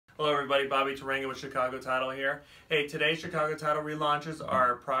Hello everybody, Bobby Tarango with Chicago Title here. Hey, today Chicago Title relaunches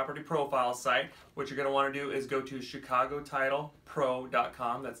our property profile site. What you're going to want to do is go to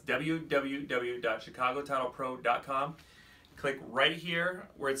chicagotitlepro.com. That's www.chicagotitlepro.com. Click right here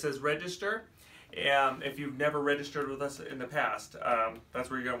where it says register. If you've never registered with us in the past,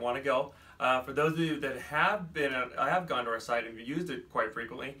 that's where you're going to want to go. For those of you that have gone to our site and used it quite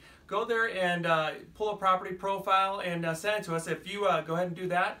frequently, go there and pull a property profile and send it to us. If you go ahead and do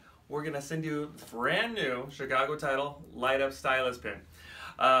that, we're going to send you a brand new Chicago Title light up stylus pin.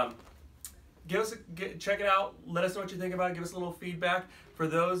 Check it out. Let us know what you think about it. Give us a little feedback. For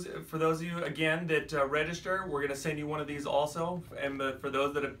those of you again that register, we're going to send you one of these also. And for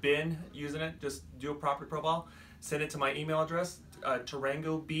those that have been using it, just do a property profile. Send it to my email address,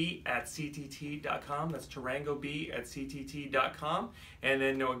 tarangob@ctt.com. That's tarangob@ctt.com. And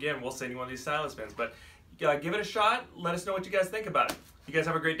then again, we'll send you one of these stylus pins. But give it a shot. Let us know what you guys think about it. You guys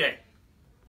have a great day.